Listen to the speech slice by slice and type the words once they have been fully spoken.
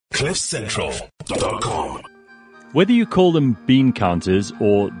CliffCentral.com. Whether you call them bean counters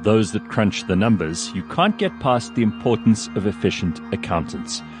or those that crunch the numbers, you can't get past the importance of efficient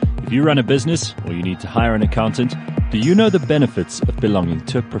accountants. If you run a business or you need to hire an accountant, do you know the benefits of belonging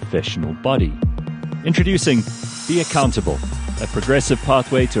to a professional body? Introducing Be Accountable, a progressive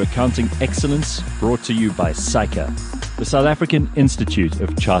pathway to accounting excellence brought to you by SAICA, the South African Institute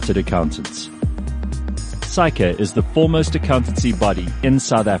of Chartered Accountants. SAICA is the foremost accountancy body in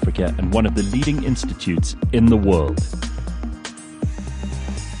South Africa and one of the leading institutes in the world.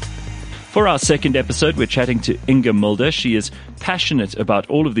 For our second episode, we're chatting to Inga Mulder. She is passionate about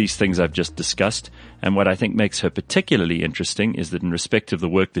all of these things I've just discussed, and what I think makes her particularly interesting is that in respect of the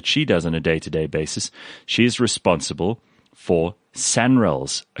work that she does on a day-to-day basis, she is responsible for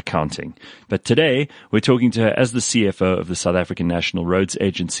SANRAL's accounting. But today, we're talking to her as the CFO of the South African National Roads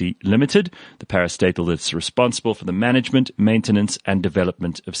Agency Limited, the parastatal that's responsible for the management, maintenance, and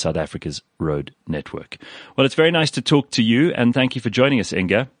development of South Africa's road network. Well, it's very nice to talk to you, and thank you for joining us,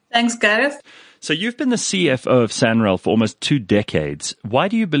 Inga. Thanks, Gareth. So you've been the CFO of SANRAL for almost 2 decades. Why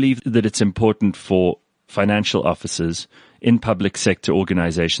do you believe that it's important for financial officers in public sector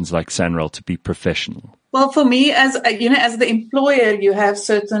organizations like SANRAL to be professional? Well, for me, as the employer, you have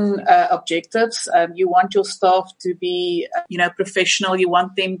certain objectives. You want your staff to be, professional. You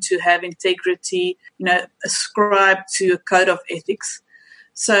want them to have integrity, ascribe to a code of ethics.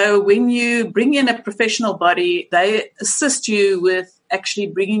 So when you bring in a professional body, they assist you with actually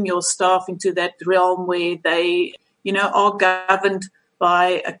bringing your staff into that realm where they, are governed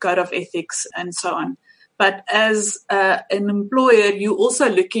by a code of ethics and so on. But as an employer, you're also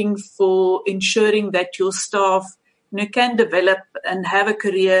looking for ensuring that your staff, can develop and have a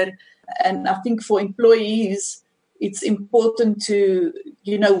career. And I think for employees, it's important to,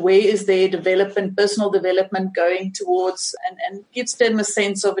 where is their development, personal development going towards, and gives them a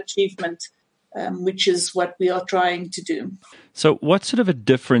sense of achievement, which is what we are trying to do. So what sort of a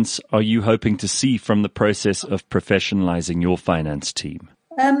difference are you hoping to see from the process of professionalizing your finance team?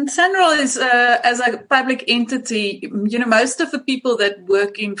 SANRAL is, as a public entity, most of the people that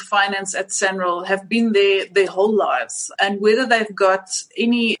work in finance at SANRAL have been there their whole lives. And whether they've got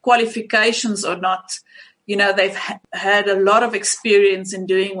any qualifications or not, they've had a lot of experience in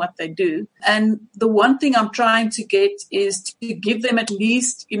doing what they do. And the one thing I'm trying to get is to give them at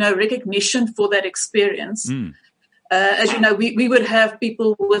least, recognition for that experience. As you know, we would have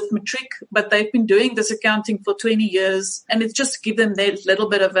people with matric, but they've been doing this accounting for 20 years. And it's just to give them that little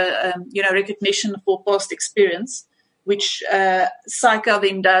bit of a, recognition for past experience, which SAICA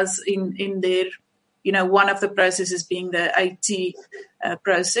then does in their, one of the processes being the IT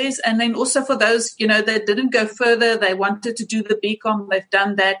process. And then also for those, that didn't go further, they wanted to do the BCom, they've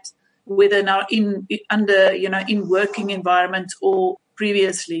done that, whether now in working environment or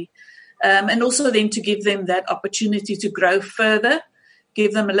previously. And also then to give them that opportunity to grow further,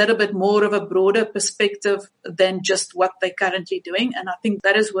 give them a little bit more of a broader perspective than just what they're currently doing. And I think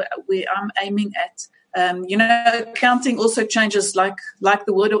that is where I'm aiming at. Accounting also changes like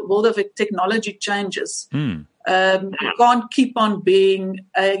the world of technology changes. You can't keep on being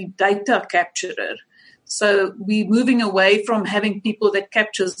a data capturer. So we're moving away from having people that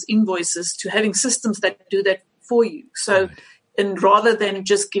captures invoices to having systems that do that for you. So, and rather than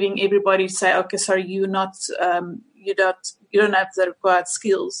just giving everybody say, okay, sorry, you don't have the required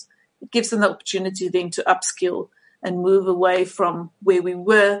skills, it gives them the opportunity then to upskill and move away from where we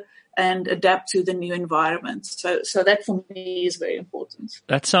were and adapt to the new environment. So that for me is very important.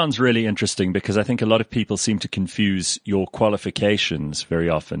 That sounds really interesting because I think a lot of people seem to confuse your qualifications very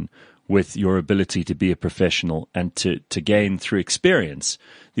often with your ability to be a professional and to gain through experience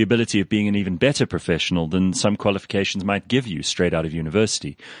the ability of being an even better professional than some qualifications might give you straight out of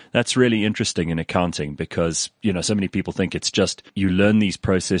university. That's really interesting in accounting because, so many people think it's just you learn these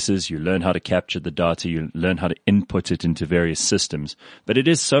processes, you learn how to capture the data, you learn how to input it into various systems. But it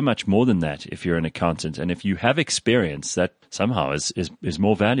is so much more than that if you're an accountant. And if you have experience, that somehow is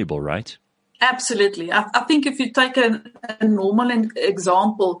more valuable, right? Absolutely. I think if you take a normal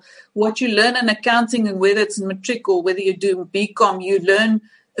example, what you learn in accounting, and whether it's in matric or whether you do BCom, you learn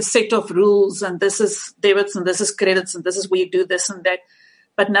a set of rules, and this is debits and this is credits and this is where you do this and that.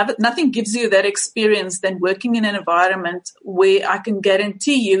 But nothing gives you that experience than working in an environment where I can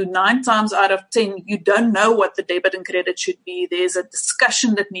guarantee you 9 times out of 10, you don't know what the debit and credit should be. There's a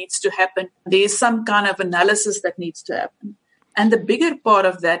discussion that needs to happen. There's some kind of analysis that needs to happen. And the bigger part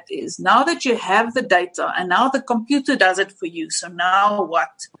of that is now that you have the data and now the computer does it for you. So now what?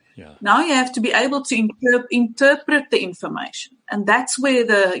 Yeah. Now you have to be able to interpret the information. And that's where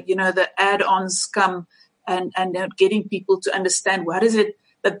the add-ons come and getting people to understand what is it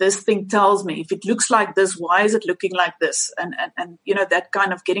that this thing tells me? If it looks like this, why is it looking like this? And that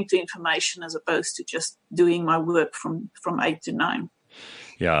kind of getting to information as opposed to just doing my work from 8 to 9.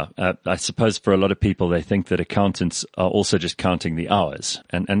 Yeah, I suppose for a lot of people, they think that accountants are also just counting the hours.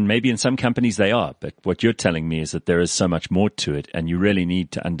 And maybe in some companies they are. But what you're telling me is that there is so much more to it, and you really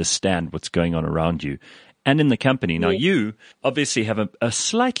need to understand what's going on around you and in the company. Now, you obviously have a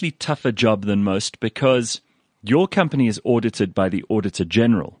slightly tougher job than most because your company is audited by the Auditor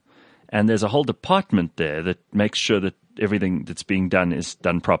General. And there's a whole department there that makes sure that everything that's being done is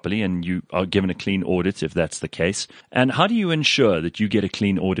done properly, and you are given a clean audit if that's the case. And how do you ensure that you get a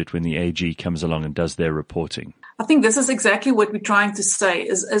clean audit when the AG comes along and does their reporting? I think this is exactly what we're trying to say,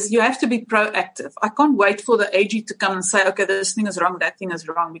 is you have to be proactive. I can't wait for the AG to come and say, okay, this thing is wrong, that thing is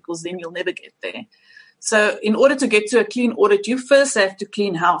wrong, because then you'll never get there. So in order to get to a clean audit, you first have to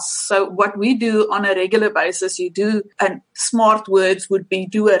clean house. So what we do on a regular basis, you do, and smart words would be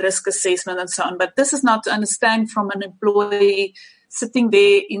do a risk assessment and so on. But this is not to understand from an employee sitting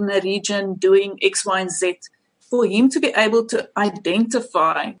there in a region doing X, Y, and Z, for him to be able to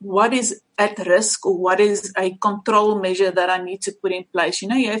identify what is at risk or what is a control measure that I need to put in place.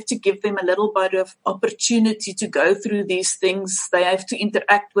 You have to give them a little bit of opportunity to go through these things. They have to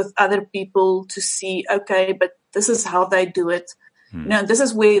interact with other people to see, okay, but this is how they do it. This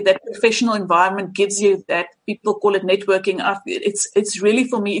is where that professional environment gives you that. People call it networking. It's really,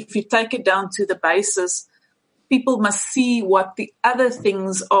 for me, if you take it down to the basis, people must see what the other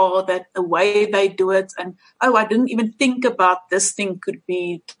things are, that the way they do it, and, oh, I didn't even think about this thing could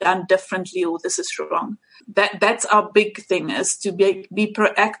be done differently, or this is wrong. That's our big thing, is to be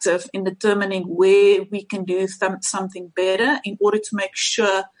proactive in determining where we can do something better in order to make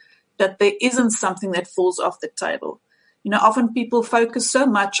sure that there isn't something that falls off the table. Often people focus so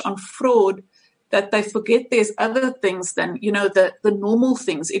much on fraud that they forget there's other things than, the normal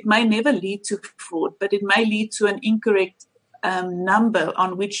things. It may never lead to fraud, but it may lead to an incorrect number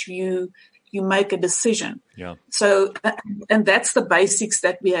on which you make a decision. Yeah. So, and that's the basics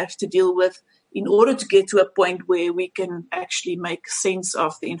that we have to deal with in order to get to a point where we can actually make sense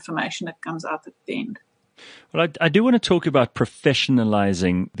of the information that comes out at the end. Well, I do want to talk about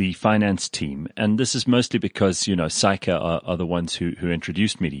professionalizing the finance team. And this is mostly because, SAICA are the ones who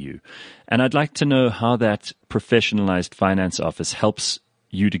introduced me to you. And I'd like to know how that professionalized finance office helps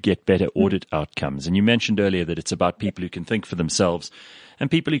you to get better audit outcomes. And you mentioned earlier that it's about people who can think for themselves and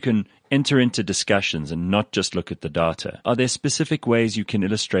people who can enter into discussions and not just look at the data. Are there specific ways you can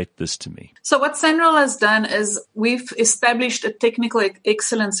illustrate this to me? So what SANRAL has done is we've established a Technical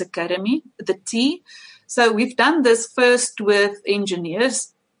Excellence Academy, the T. So we've done this first with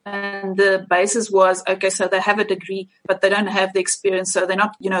engineers, and the basis was, okay, so they have a degree, but they don't have the experience, so they're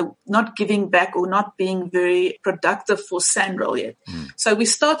not, not giving back or not being very productive for SANRAL yet. So we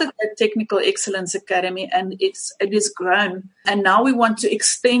started a Technical Excellence Academy, and it is grown, and now we want to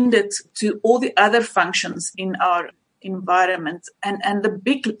extend it to all the other functions in our environment. And the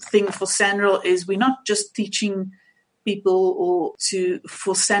big thing for SANRAL is we're not just teaching people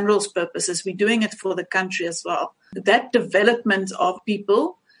for SANRAL's purposes, we're doing it for the country as well. That development of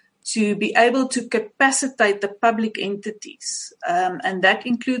people to be able to capacitate the public entities, and that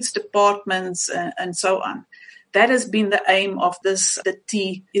includes departments and so on. That has been the aim of this, the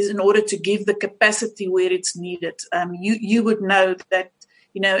T, is in order to give the capacity where it's needed. You would know that,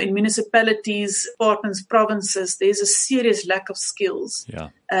 in municipalities, departments, provinces, there's a serious lack of skills. Yeah.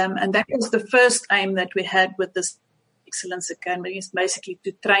 And that was the first aim that we had with this Excellence Academy, is basically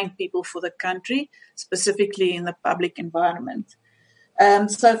to train people for the country, specifically in the public environment.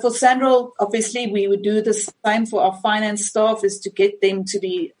 So for SANRAL, obviously, we would do the same for our finance staff, is to get them to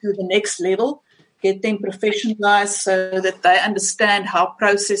the next level, get them professionalized so that they understand how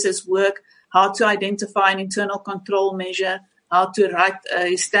processes work, how to identify an internal control measure, how to write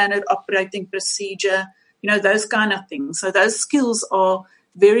a standard operating procedure, those kind of things. So those skills are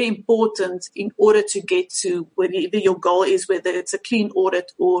very important in order to get to whatever your goal is, whether it's a clean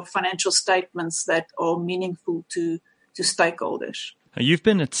audit or financial statements that are meaningful to stakeholders. You've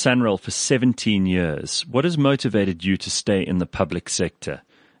been at SANRAL for 17 years. What has motivated you to stay in the public sector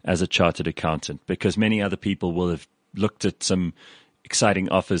as a chartered accountant? Because many other people will have looked at some exciting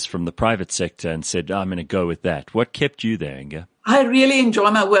offers from the private sector and said, I'm going to go with that. What kept you there, Inga? I really enjoy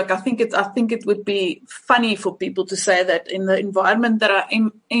my work. I think it would be funny for people to say that in the environment that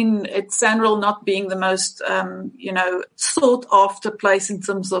I'm in at SANRAL, not being the most, sought after place in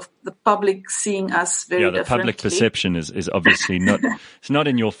terms of the public seeing us very differently. Yeah, the public perception is obviously it's not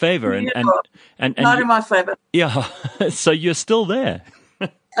in your favor. And not in my favor. Yeah. So you're still there.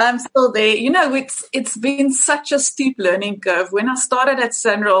 I'm still there. It's been such a steep learning curve. When I started at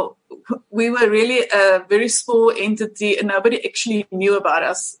Sanral, we were really a very small entity and nobody actually knew about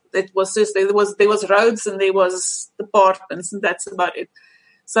us. It was just, there was roads and there was departments and that's about it.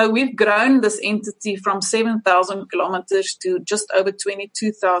 So we've grown this entity from 7,000 kilometers to just over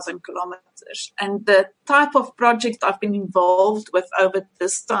 22,000 kilometers. And the type of project I've been involved with over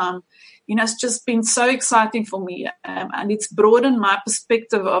this time, it's just been so exciting for me. And it's broadened my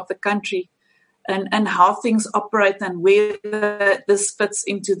perspective of the country and how things operate and where this fits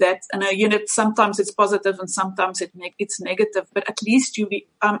into that. And sometimes it's positive and sometimes it's negative, but at least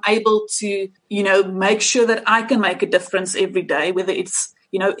I'm able to, make sure that I can make a difference every day, whether it's,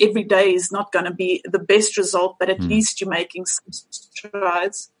 every day is not going to be the best result, but at least you're making some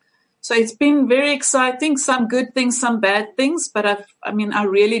strides. So it's been very exciting, some good things, some bad things, but I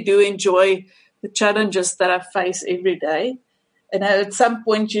really do enjoy the challenges that I face every day. And at some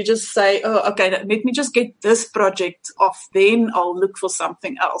point you just say, oh, okay, let me just get this project off, then I'll look for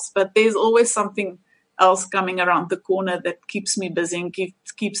something else. But there's always something else coming around the corner that keeps me busy and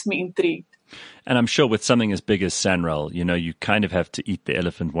keeps me intrigued. And I'm sure with something as big as Sanral, you kind of have to eat the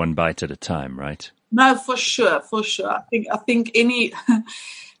elephant one bite at a time, right? No, for sure. I think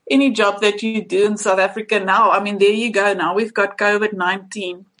any job that you do in South Africa now, there you go. Now we've got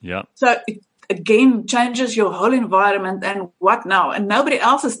COVID-19. Yeah. So it again changes your whole environment. And what now? And nobody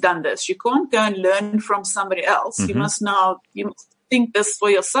else has done this. You can't go and learn from somebody else. Mm-hmm. You must think this for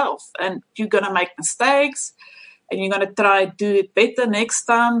yourself. And you're going to make mistakes. And you're going to try to do it better next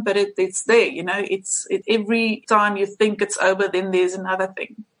time. But it's there. Every time you think it's over, then there's another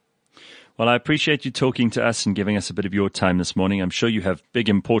thing. Well, I appreciate you talking to us and giving us a bit of your time this morning. I'm sure you have big,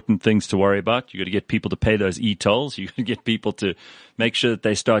 important things to worry about. You've got to get people to pay those e-tolls. You've got to get people to make sure that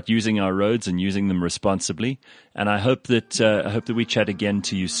they start using our roads and using them responsibly. And I hope that we chat again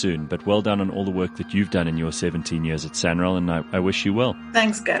to you soon. But well done on all the work that you've done in your 17 years at Sanral, and I wish you well.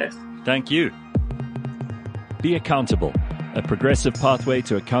 Thanks, Gareth. Thank you. Be Accountable, a progressive pathway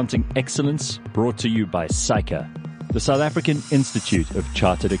to accounting excellence, brought to you by SAICA, the South African Institute of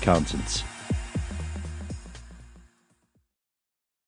Chartered Accountants.